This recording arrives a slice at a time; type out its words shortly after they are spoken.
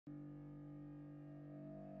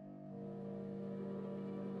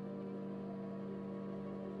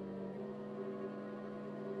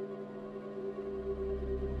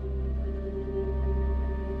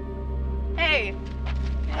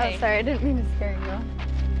sorry, I didn't mean to scare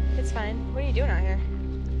you. It's fine. What are you doing out here?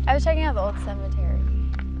 I was checking out the old cemetery.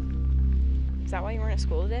 Is that why you weren't at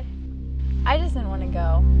school today? I just didn't want to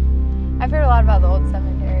go. I've heard a lot about the old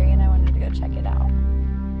cemetery and I wanted to go check it out.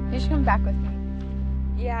 You should come back with me.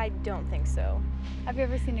 Yeah, I don't think so. Have you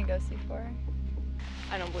ever seen a ghost before?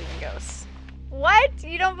 I don't believe in ghosts. What?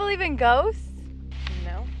 You don't believe in ghosts?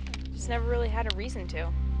 No. Just never really had a reason to.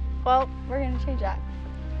 Well, we're gonna change that.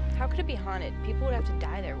 How could it be haunted? People would have to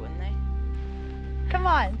die there, wouldn't they? Come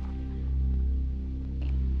on.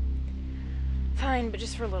 Fine, but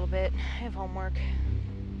just for a little bit. I have homework.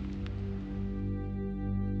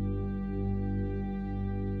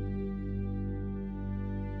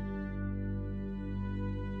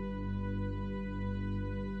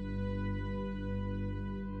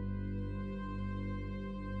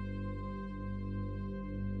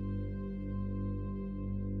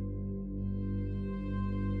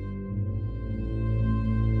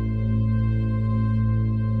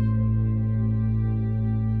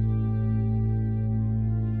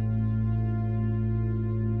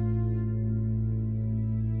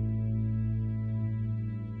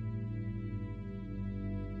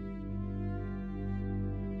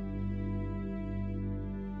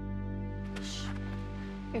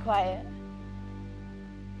 Be quiet.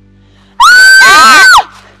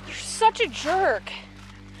 You're such a jerk!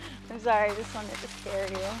 I'm sorry, I just wanted to scare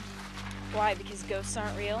you. Why? Because ghosts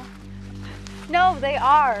aren't real? No, they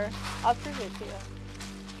are. I'll prove it to you.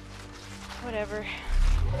 Whatever.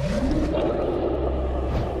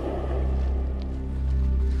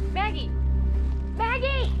 Maggie!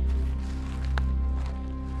 Maggie!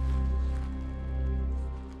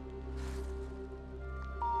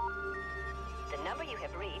 The number you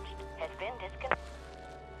have reached has been disconnected.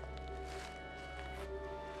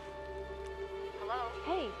 Hello?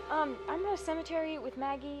 Hey, I'm at a cemetery with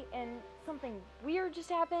Maggie and something weird just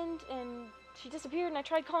happened and she disappeared and I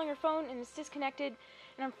tried calling her phone and it's disconnected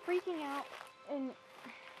and I'm freaking out and...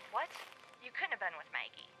 What? You couldn't have been with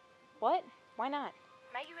Maggie. What? Why not?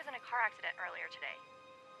 Maggie was in a car accident earlier today.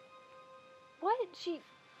 What? She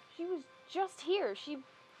was just here.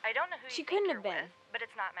 I don't know who She you couldn't think have you're been. with, but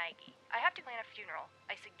it's not Maggie. I have to plan a funeral.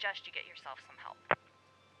 I suggest you get yourself some help.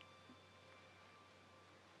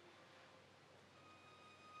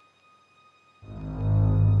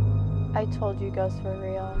 I told you ghosts were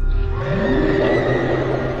real.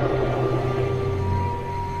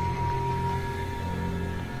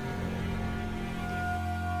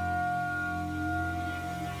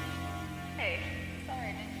 Hey, sorry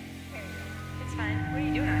I didn't hear you. It's fine. What are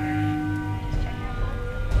you doing out here? Just checking out the old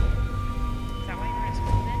stuff. Is that why you were at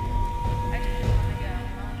school then? I just didn't want to go.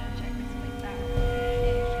 I wanted to check this place out.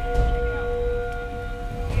 Hey, you should go check it out.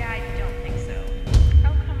 Yeah, I don't think so.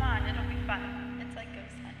 Oh, come on, it'll be fun. It's like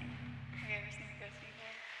ghost hunting. Have you ever seen a ghost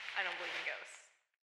before? I don't believe in ghosts.